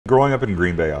Growing up in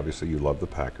Green Bay, obviously you love the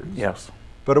Packers. Yes.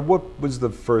 But what was the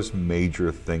first major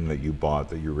thing that you bought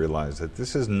that you realized that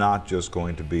this is not just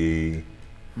going to be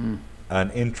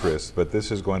an interest, but this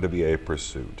is going to be a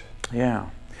pursuit? Yeah,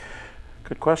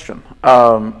 good question.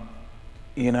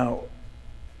 You know,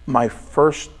 my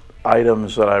first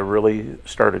items that I really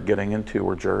started getting into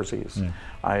were jerseys.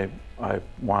 I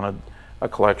wanted a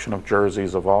collection of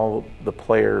jerseys of all the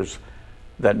players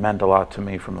that meant a lot to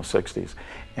me from the 60s.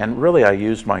 And really I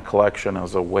used my collection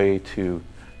as a way to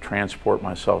transport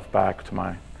myself back to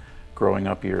my growing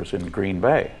up years in Green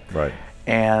Bay. Right.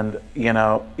 And you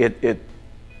know, it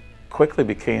quickly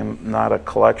became not a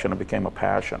collection, it became a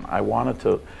passion. I wanted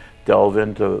to delve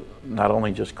into not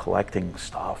only just collecting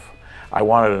stuff, I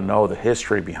wanted to know the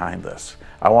history behind this.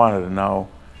 I wanted to know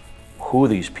who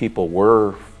these people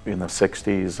were in the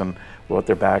 60s and what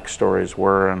their backstories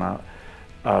were. And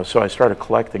so I started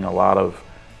collecting a lot of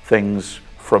things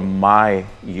from my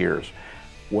years.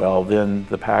 Well, then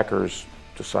the Packers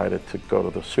decided to go to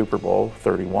the Super Bowl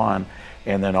 31,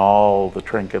 and then all the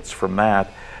trinkets from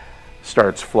that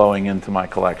starts flowing into my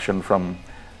collection from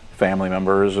family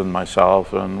members and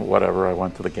myself and whatever. I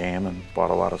went to the game and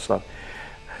bought a lot of stuff.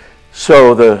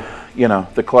 So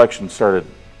the collection started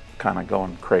kind of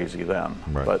going crazy then.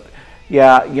 Right. But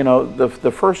yeah, you know,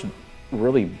 the first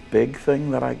really big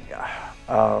thing that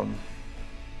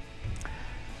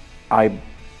I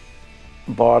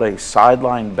bought a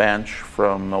sideline bench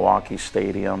from Milwaukee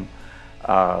Stadium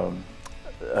from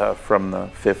the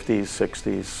 50s,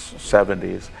 60s,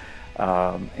 70s,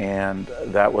 and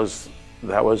that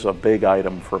was a big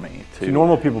item for me. Do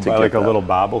normal people buy like a little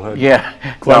bobblehead?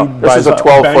 Yeah, Glen this is a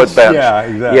 12-foot bench. Yeah,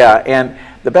 exactly. Yeah, and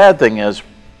the bad thing is,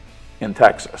 in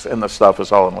Texas, and the stuff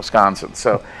is all in Wisconsin.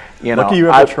 So, you know, lucky you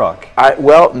have a truck.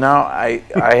 Well, no, I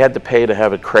had to pay to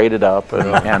have it crated up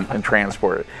and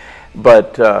transported.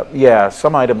 But yeah,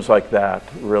 some items like that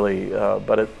really.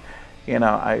 But it, you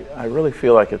know, I really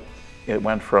feel like it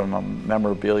went from a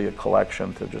memorabilia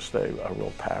collection to just a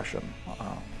real passion.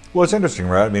 Well, it's interesting,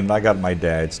 right? I mean, I got my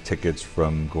dad's tickets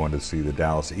from going to see the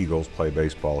Dallas Eagles play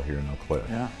baseball here in Eau Claire.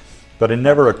 Yeah. But it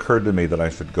never occurred to me that I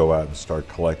should go out and start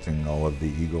collecting all of the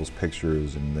Eagles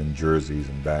pictures and then jerseys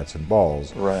and bats and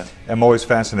balls. Right. I'm always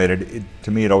fascinated.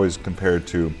 To me, it always compared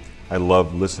to, I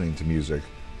love listening to music.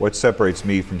 What separates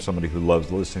me from somebody who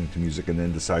loves listening to music and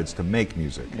then decides to make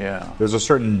music? Yeah. There's a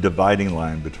certain dividing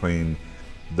line between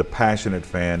the passionate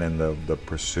fan and the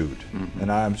pursuit.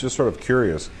 And I'm just sort of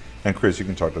curious. And Chris, you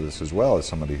can talk to this as well as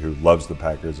somebody who loves the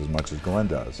Packers as much as Glen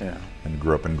does, and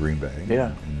grew up in Green Bay.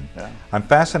 Yeah. And I'm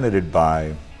fascinated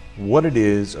by what it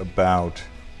is about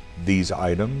these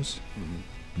items,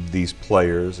 these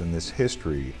players, and this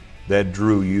history that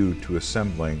drew you to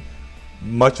assembling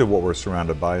much of what we're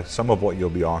surrounded by, some of what you'll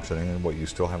be auctioning, and what you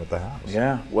still have at the house.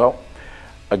 Yeah. Well,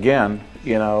 again,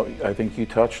 you know, I think you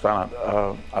touched on it.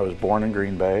 I was born in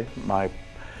Green Bay. My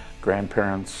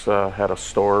grandparents had a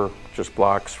store just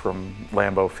blocks from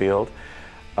Lambeau Field.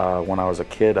 When I was a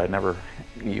kid,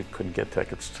 you couldn't get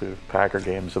tickets to Packer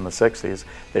games in the 60s.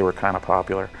 They were kind of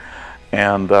popular.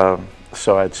 And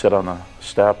so I'd sit on the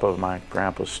step of my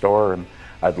grandpa's store and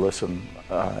I'd listen,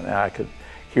 and I could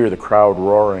hear the crowd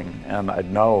roaring, and I'd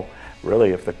know really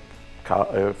if the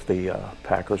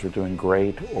Packers were doing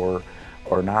great or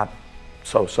not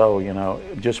so, you know,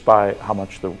 just by how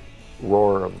much the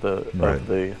roar of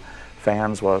the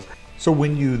fans was. So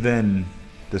when you then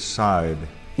decide,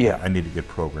 I need to get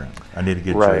programmed, I need to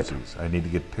get jerseys, I need to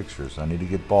get pictures, I need to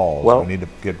get balls, I need to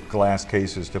get glass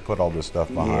cases to put all this stuff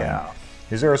behind. Yeah.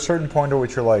 Is there a certain point at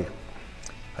which you're like,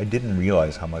 I didn't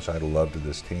realize how much I loved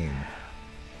this team?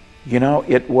 You know,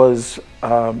 it was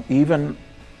even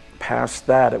past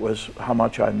that, it was how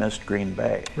much I missed Green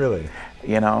Bay. Really?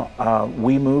 You know,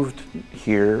 we moved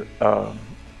here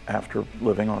after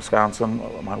living in Wisconsin.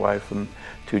 My wife and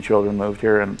 2 children moved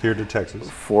here to Texas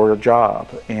for a job,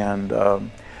 and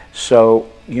so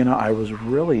you know, I was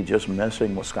really just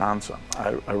missing Wisconsin.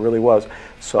 I really was.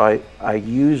 So I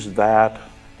used that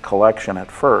collection at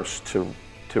first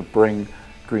to bring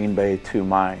Green Bay to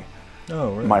my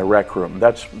my rec room.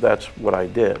 That's what I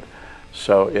did.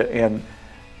 So and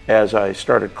as I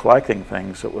started collecting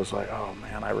things, it was like, oh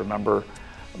man, I remember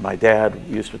my dad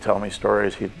used to tell me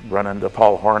stories. He'd run into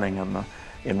Paul Horning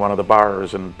in one of the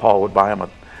bars, and Paul would buy him a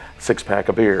 6-pack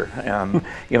of beer, and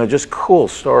you know, just cool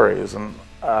stories, and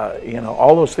you know,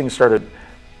 all those things started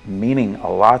meaning a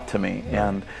lot to me,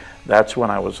 and that's when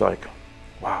I was like,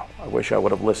 wow, I wish I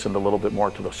would have listened a little bit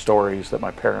more to the stories that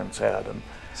my parents had,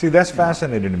 See, that's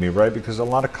fascinating to me, right? Because a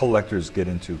lot of collectors get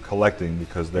into collecting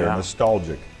because they're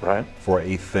nostalgic for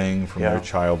a thing from their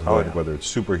childhood, whether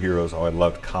it's superheroes, I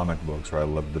loved comic books, or I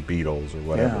loved the Beatles, or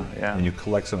whatever. And you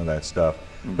collect some of that stuff.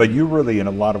 But you really, in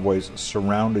a lot of ways,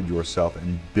 surrounded yourself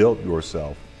and built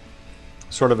yourself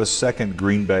sort of a second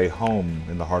Green Bay home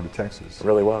in the heart of Texas. It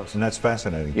really was. And that's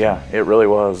fascinating. Yeah, it really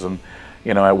was. And,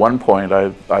 you know, at one point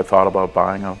I thought about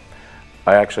buying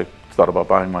I actually thought about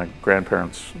buying my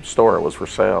grandparents' store. It was for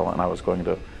sale, and I was going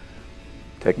to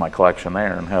take my collection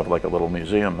there and have like a little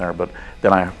museum there. But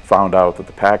then I found out that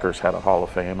the Packers had a Hall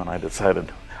of Fame, and I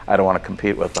decided I don't want to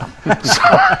compete with them.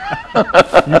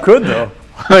 You could, though.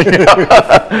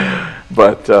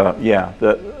 But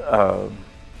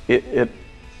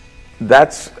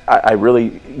I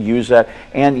really use that.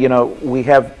 And, you know, we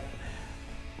have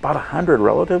about 100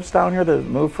 relatives down here that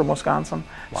moved from Wisconsin.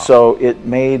 Wow. So it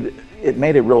made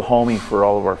it real homey for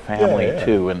all of our family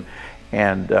too,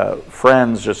 and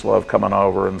friends just love coming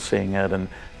over and seeing it, and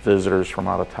visitors from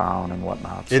out of town and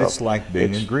whatnot. It's like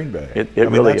being in Green Bay. It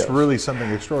really that's is. really something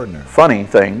extraordinary. Funny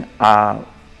thing,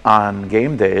 on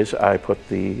game days, I put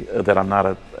that I'm not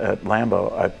at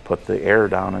Lambeau, I put the air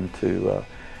down into.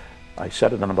 I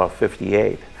set it in about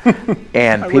 58,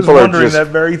 and people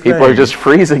are just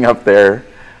freezing up there.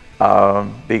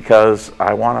 Because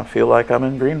I want to feel like I'm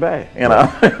in Green Bay, you know.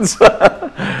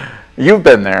 You've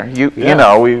been there. You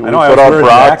know, we put out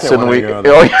brats and we.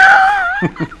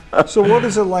 So what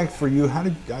is it like for you? How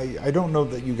did I don't know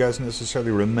that you guys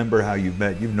necessarily remember how you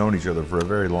met. You've known each other for a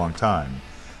very long time,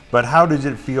 but how did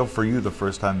it feel for you the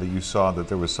first time that you saw that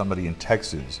there was somebody in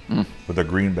Texas with a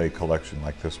Green Bay collection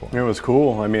like this one? It was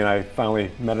cool. I mean, I finally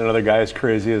met another guy as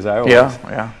crazy as I was.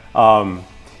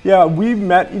 Yeah, we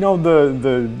met. You know,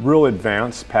 the real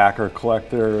advanced Packer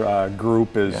collector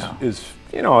group is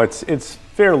you know, it's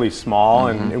fairly small,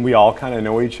 and we all kind of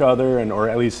know each other, or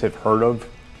at least have heard of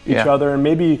each other. And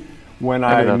maybe when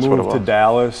I moved to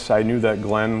Dallas, I knew that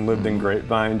Glen lived in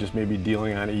Grapevine, just maybe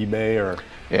dealing on eBay or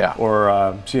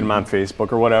seeing him on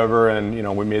Facebook or whatever, and you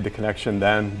know, we made the connection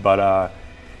then. But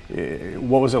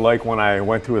what was it like when I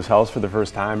went to his house for the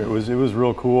first time? It was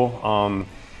real cool.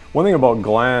 One thing about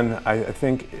Glen, I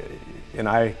think, and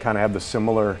I kind of have the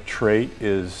similar trait,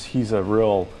 is he's a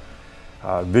real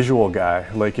visual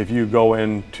guy. Like if you go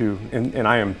into, and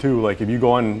I am too, like if you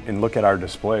go in and look at our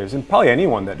displays, and probably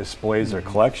anyone that displays their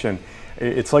collection,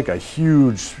 it's like a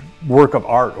huge work of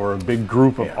art or a big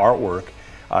group of artwork.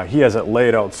 He has it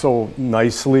laid out so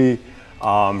nicely.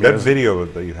 That video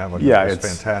that you have on is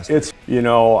fantastic. It's, you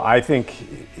know, I think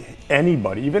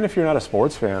anybody, even if you're not a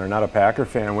sports fan or not a Packer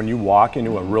fan, when you walk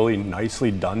into a really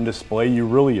nicely done display, you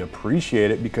really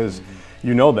appreciate it because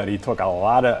you know that he took a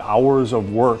lot of hours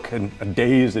of work and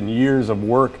days and years of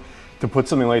work to put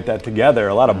something like that together.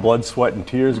 A lot of blood, sweat, and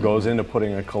tears goes into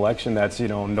putting a collection that's, you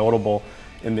know, notable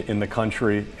in the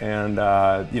country. And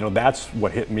you know, that's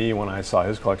what hit me when I saw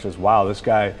his collection is, wow, this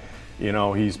guy, you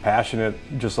know, he's passionate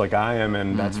just like I am,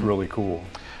 and that's really cool.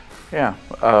 Yeah,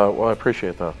 well, I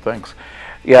appreciate that. Thanks.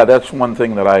 Yeah, that's one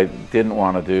thing that I didn't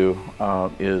want to do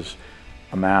is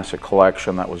amass a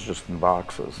collection that was just in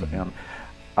boxes. And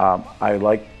I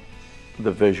like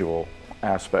the visual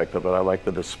aspect of it. I like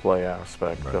the display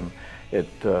aspect, and it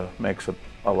makes it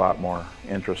a lot more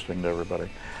interesting to everybody.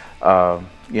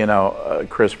 You know,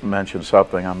 Chris mentioned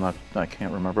something. I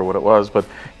can't remember what it was, but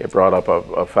it brought up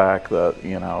a fact that,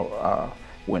 you know,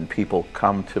 when people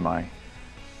come to my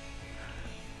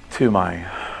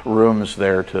rooms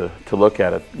there to look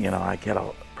at it, you know, I get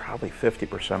probably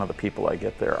 50% of the people I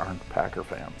get there aren't Packer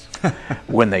fans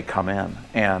when they come in.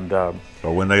 And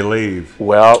but when they leave?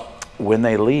 Well, when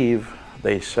they leave,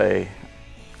 they say,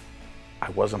 I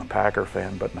wasn't a Packer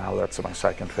fan, but now that's my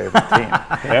second favorite team.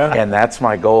 And that's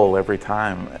my goal every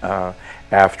time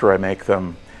after I make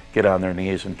them get on their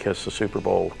knees and kiss the Super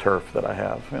Bowl turf that I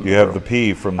have. You have the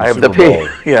P from the Super Bowl. I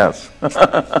have the P, yes.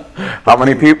 How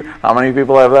many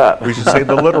people have that? We should say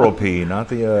the literal P, not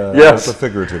the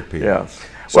figurative P. Yes.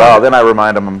 So, well, then I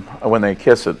remind them, when they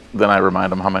kiss it, then I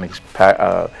remind them how many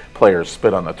players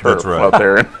spit on the turf out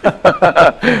there.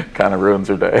 Kind of ruins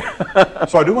their day.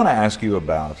 So I do want to ask you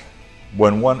about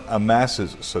when one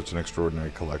amasses such an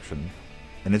extraordinary collection.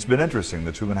 And it's been interesting,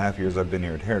 the 2.5 years I've been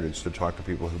here at Heritage, to talk to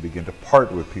people who begin to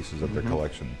part with pieces of their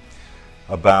collection,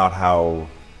 about how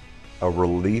a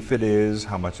relief it is,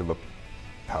 how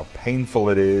painful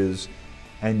it is,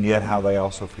 and yet how they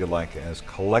also feel like as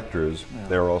collectors,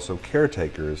 they're also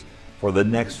caretakers for the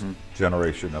next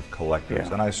generation of collectors.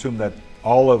 And I assume that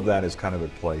all of that is kind of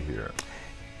at play here.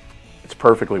 It's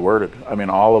perfectly worded. I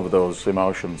mean, all of those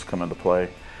emotions come into play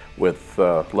with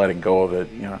letting go of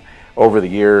it. You know, over the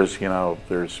years, you know,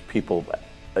 there's people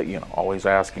always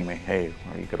asking me, hey,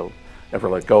 are you going to ever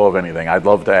let go of anything? I'd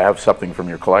love to have something from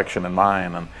your collection in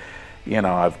mine. And,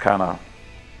 I've kind of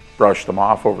brushed them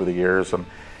off over the years. And,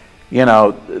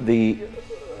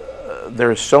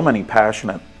 there's so many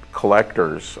passionate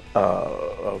collectors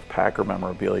of Packer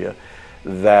memorabilia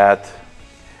that,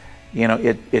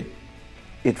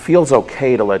 it feels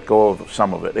okay to let go of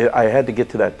some of it. I had to get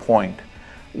to that point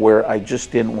where I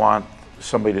just didn't want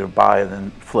somebody to buy and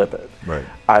then flip it. Right.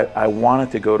 I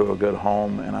wanted to go to a good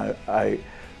home, and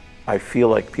I feel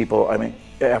like people,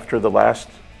 after the last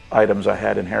items I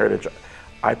had in Heritage,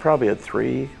 I probably had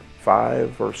 3,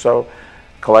 5 or so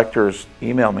collectors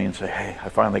email me and say, hey, I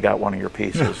finally got one of your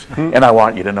pieces, and I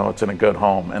want you to know it's in a good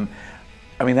home. And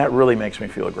that really makes me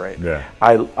feel great. Yeah.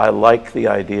 I like the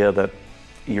idea that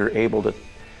you're able to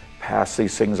pass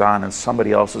these things on, and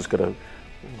somebody else is going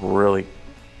to really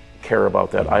care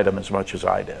about that item as much as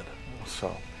I did.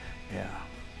 So, yeah.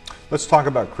 Let's talk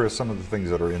about, Chris, some of the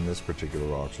things that are in this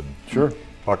particular auction. Sure.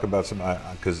 Talk about some,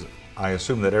 because I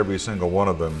assume that every single one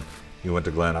of them, you went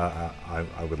to Glen, I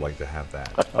would like to have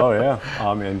that. Oh, yeah.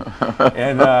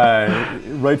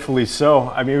 And rightfully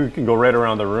so. We can go right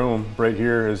around the room. Right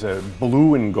here is a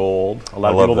blue and gold. A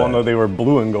lot of people don't know they were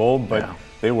blue and gold, but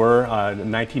they were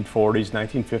 1940s,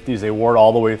 1950s. They wore it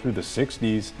all the way through the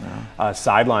 60s.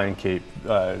 Sideline cape.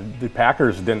 The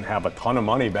Packers didn't have a ton of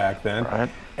money back then, right,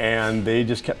 and they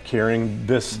just kept carrying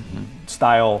this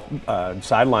style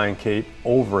sideline cape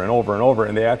over and over and over,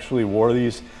 and they actually wore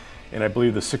these in, I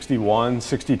believe, the 61,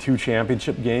 62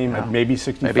 championship game, maybe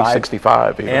 65. Maybe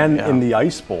 65 even, and in the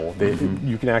Ice Bowl.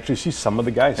 You can actually see some of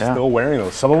the guys still wearing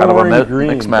those. Some of kind them of wearing a green.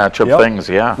 mixed match of things,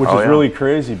 which is really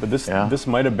crazy. But this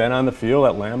might have been on the field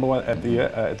at Lambeau at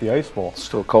the Ice Bowl.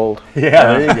 Still cold.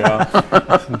 Yeah, there you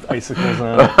go. Some icicles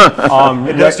on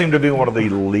it. It does seem to be one of the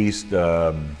least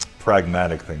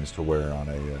pragmatic things to wear on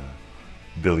a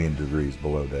billion degrees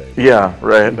below day. Yeah,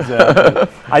 right. Exactly.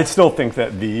 I still think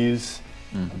that these,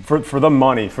 for the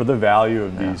money, for the value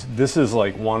of these, this is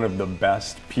like one of the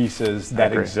best pieces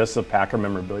that exists of Packer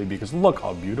memorabilia, because look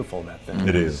how beautiful that thing is.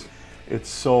 It is. It's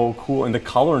so cool, and the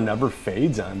color never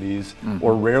fades on these,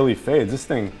 or rarely fades. This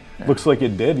thing looks like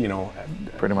it did,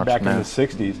 pretty much back in the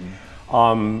 60s.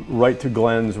 Right to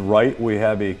Glen's right, we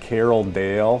have a Carroll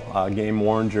Dale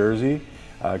game-worn jersey.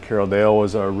 Carroll Dale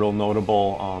was a real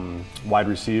notable wide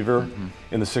receiver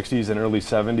in the 60s and early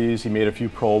 70s. He made a few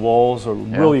Pro Bowls, a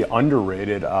really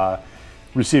underrated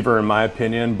receiver in my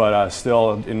opinion, but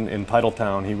still in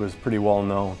Titletown he was pretty well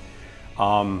known.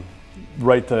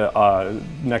 Right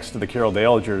next to the Carroll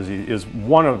Dale jersey is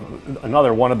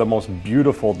another one of the most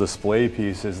beautiful display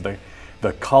pieces.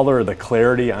 The color, the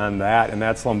clarity on that, and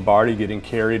that's Lombardi getting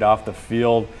carried off the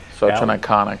field. Such an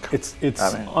iconic. It's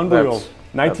unreal.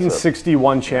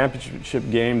 1961 championship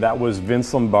game. That was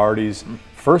Vince Lombardi's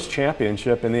first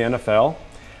championship in the NFL.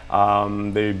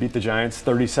 They beat the Giants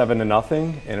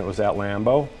 37-0, and it was at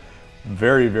Lambeau.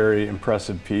 Very, very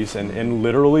impressive piece, and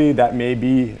literally that may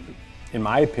be, in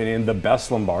my opinion, the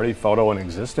best Lombardi photo in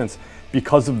existence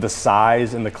because of the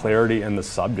size and the clarity and the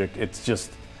subject.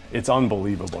 It's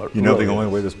unbelievable. You know, the only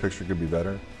way this picture could be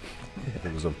better if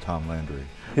it was of Tom Landry.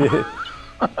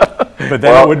 But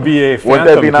then it would be a phantom wouldn't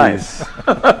that be piece.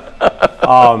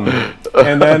 Nice?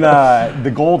 And then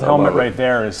the gold helmet right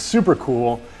there is super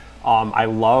cool. I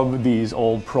love these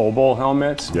old Pro Bowl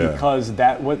helmets because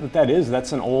what that is,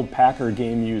 that's an old Packer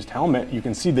game used helmet. You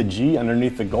can see the G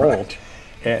underneath the gold. Right.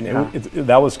 And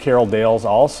that was Carroll Dale's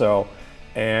also.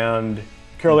 And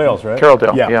Carroll Dale's, right? Carroll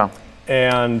Dale, yeah.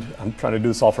 And I'm trying to do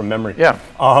this all from memory. Yeah.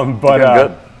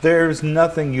 But there's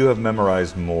nothing you have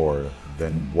memorized more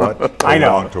than what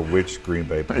belonged to which Green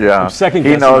Bay Packers. Yeah, second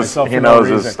he knows. Myself he knows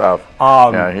his stuff.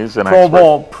 He's an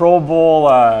Pro Bowl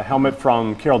helmet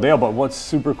from Carroll Dale. But what's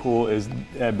super cool is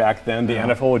back then the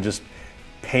NFL would just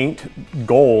paint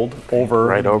gold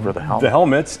over the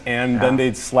helmets, and then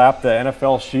they'd slap the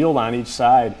NFL shield on each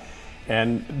side.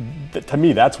 And to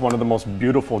me, that's one of the most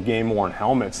beautiful game-worn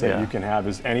helmets that you can have.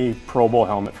 Is any Pro Bowl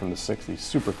helmet from the '60s.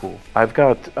 Super cool. I've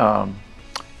got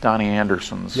Donnie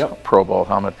Anderson's Pro Bowl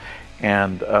helmet.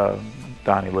 And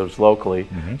Donnie lives locally,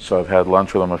 so I've had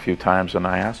lunch with him a few times, and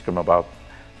I asked him about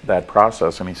that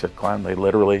process, and he said, Glenn, they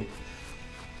literally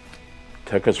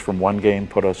took us from one game,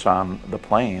 put us on the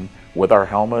plane with our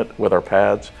helmet, with our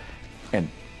pads, and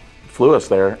flew us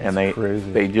there, and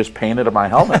they just painted my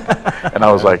helmet. And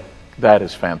I was like, that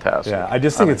is fantastic. Yeah, I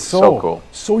just think it's so cool,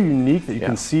 so unique that you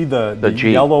can see the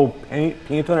yellow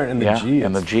paint on it and the G.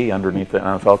 And the G underneath the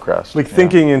NFL crest. Like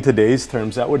thinking in today's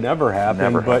terms, that would never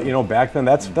happen. But back then,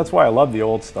 that's why I love the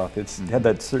old stuff. It had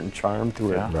that certain charm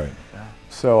to it. Right.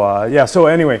 So yeah, so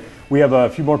anyway, we have a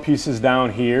few more pieces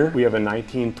down here. We have a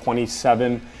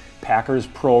 1927 Packers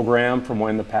program from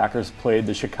when the Packers played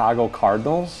the Chicago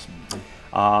Cardinals.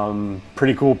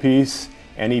 Pretty cool piece.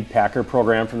 Any Packer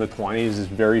program from the 20s is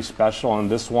very special, and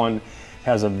this one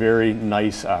has a very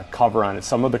nice cover on it.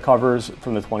 Some of the covers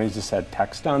from the 20s just had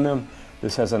text on them.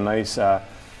 This has a nice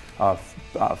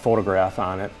photograph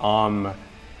on it.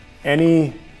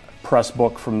 Any press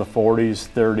book from the 40s,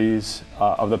 30s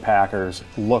of the Packers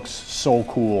looks so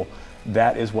cool.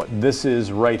 That is what this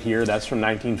is right here. That's from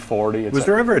 1940. Was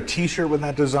there ever a T-shirt with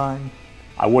that design?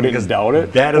 I wouldn't doubt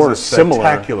it. That is a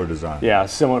spectacular design. Yeah,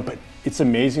 similar. But it's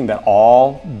amazing that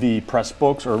all the press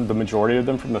books, or the majority of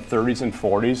them from the 30s and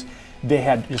 40s, they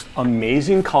had just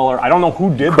amazing color. I don't know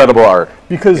who did incredible art,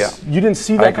 because you didn't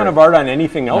see that kind of art on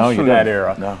anything else from that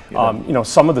era. No, you know,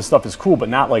 some of the stuff is cool, but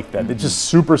not like that. It's just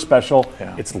super special.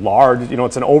 Yeah. It's large. You know,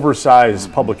 it's an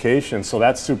oversized publication, so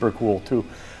that's super cool too.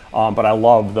 But I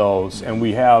love those, and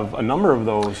we have a number of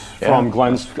those from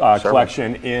Glen's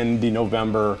collection in the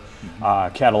November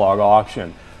catalog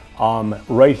auction.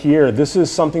 Right here, this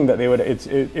is something that they would,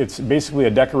 it's basically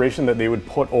a decoration that they would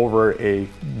put over a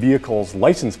vehicle's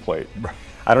license plate.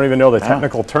 I don't even know the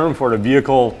technical term for it, a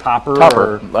vehicle topper.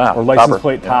 Or license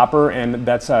plate topper, and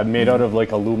that's made out of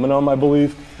like aluminum, I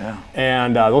believe. Yeah.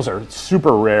 And those are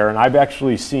super rare, and I've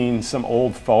actually seen some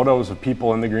old photos of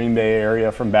people in the Green Bay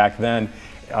area from back then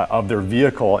of their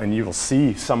vehicle, and you will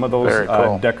see some of those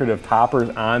decorative toppers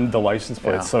on the license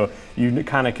plate. So you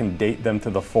kind of can date them to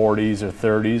the 40s or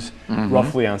 30s,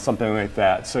 roughly, on something like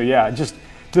that. So yeah, just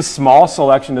this small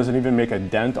selection doesn't even make a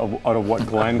dent out of what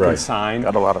Glen consigned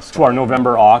to our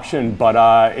November auction, but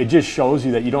it just shows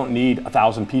you that you don't need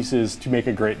 1,000 pieces to make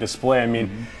a great display. I mean,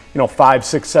 you know, 5,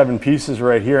 6, 7 pieces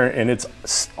right here, and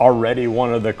it's already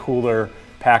one of the cooler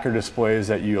Packer displays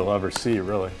that you'll ever see,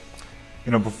 really.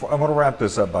 You know, I want to wrap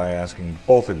this up by asking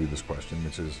both of you this question,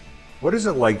 which is, what is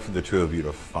it like for the two of you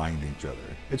to find each other?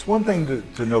 It's one thing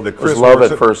to know that Chris love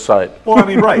at first sight. Well, I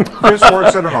mean, right. Chris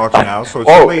works at an auction house, so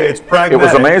it's pragmatic. It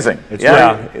was amazing. It's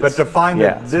but to find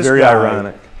that this very guy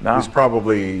ironic. is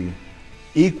probably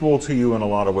equal to you in a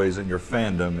lot of ways in your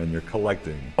fandom and your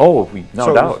collecting. Oh,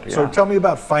 no doubt. So tell me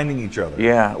about finding each other.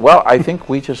 Yeah. Well, I think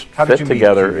we just fit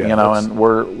together, you know,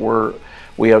 and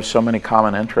we have so many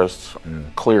common interests,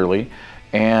 clearly.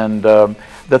 And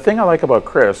the thing I like about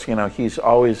Chris, you know, he's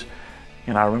always,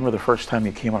 you know, I remember the first time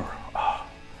he came over, oh,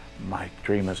 my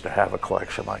dream is to have a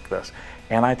collection like this.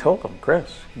 And I told him,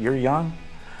 Chris, you're young,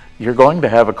 you're going to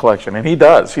have a collection. And he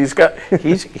does. He's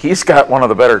got one of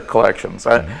the better collections.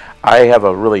 I have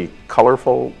a really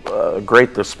colorful,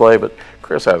 great display, but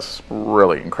Chris has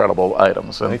really incredible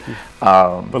items. And, thank you.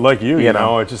 But like you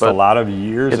know, it's just a lot of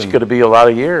years. It's going to be a lot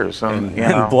of years, and you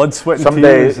know, blood, sweat, and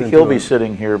tears. Someday he'll be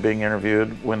sitting here being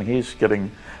interviewed when he's getting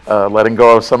letting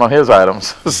go of some of his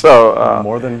items. So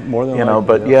more than you know,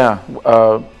 but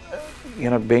you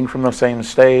know, being from the same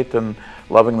state and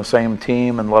loving the same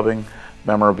team and loving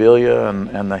memorabilia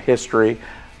and the history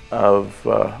of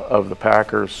the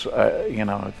Packers, you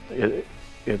know,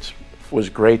 it was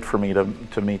great for me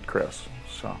to meet Chris.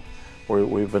 So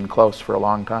we've been close for a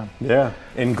long time. Yeah,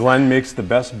 and Glen makes the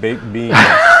best baked beans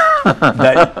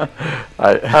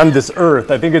on this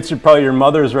earth. I think it's probably your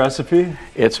mother's recipe.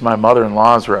 It's my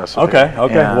mother-in-law's recipe. Okay.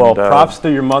 And, well, props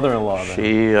to your mother-in-law.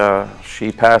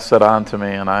 She passed it on to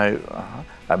me, and I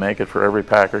make it for every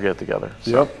Packer get-together.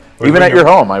 So. Yep. Even at your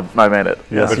home, I made it.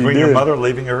 Yes, between your mother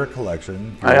leaving her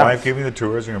collection, your wife giving the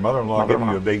tours, and your mother-in-law giving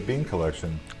you a baked bean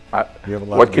collection. You have a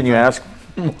lot. What can you ask?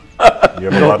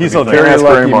 He's a very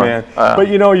lucky man. But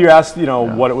you know, you asked, you know,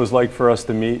 what it was like for us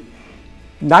to meet.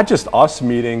 Not just us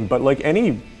meeting, but like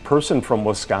any person from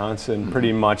Wisconsin,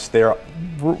 pretty much.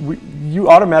 You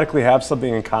automatically have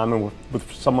something in common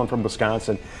with someone from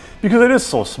Wisconsin, because it is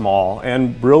so small.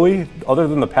 And really, other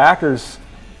than the Packers,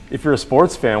 if you're a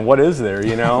sports fan, what is there,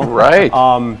 you know? Right.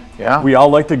 We all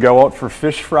like to go out for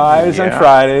fish fries on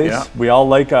Fridays. Yeah. We all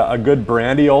like a good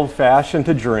brandy old-fashioned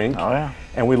to drink. Oh, yeah.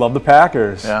 And we love the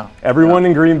Packers. Yeah. Everyone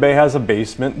in Green Bay has a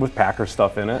basement with Packer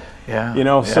stuff in it. Yeah. You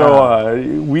know, so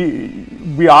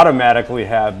we automatically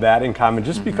have that in common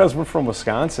just because we're from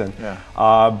Wisconsin. Yeah.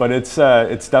 But it's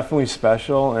definitely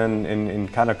special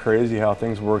and kind of crazy how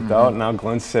things worked out. And now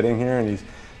Glen's sitting here and he's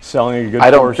selling a good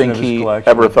portion of his collection.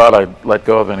 I don't think he ever thought I'd let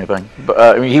go of anything. But,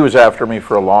 I mean, he was after me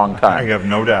for a long time. I have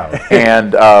no doubt.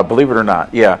 And believe it or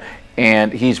not,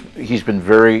 and he's been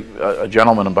very a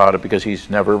gentleman about it, because he's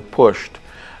never pushed.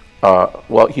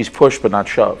 Well, he's pushed but not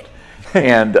shoved.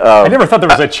 And I never thought there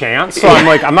was a chance, so I'm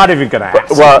like, I'm not even going to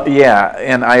ask. Well, yeah,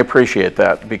 and I appreciate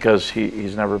that, because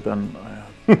he's never been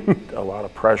a lot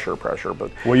of pressure.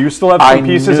 But well, you still have some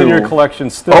pieces in your collection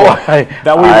still that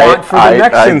we want for the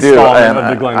next installment of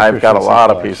the Glen. I've got a lot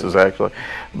of pieces actually,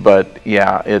 but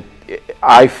yeah,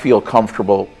 I feel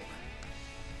comfortable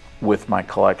with my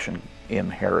collection in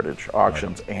heritage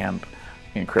auctions and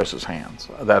in Chris's hands.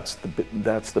 That's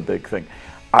the big thing.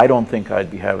 I don't think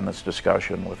I'd be having this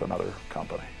discussion with another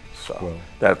company. So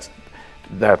that's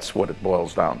what it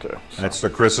boils down to. So. That's to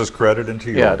Chris's credit and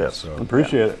to yours. Yeah, it is. So.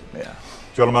 Appreciate it. Yeah.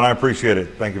 Gentlemen, I appreciate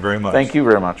it. Thank you very much. Thank you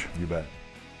very much. You bet.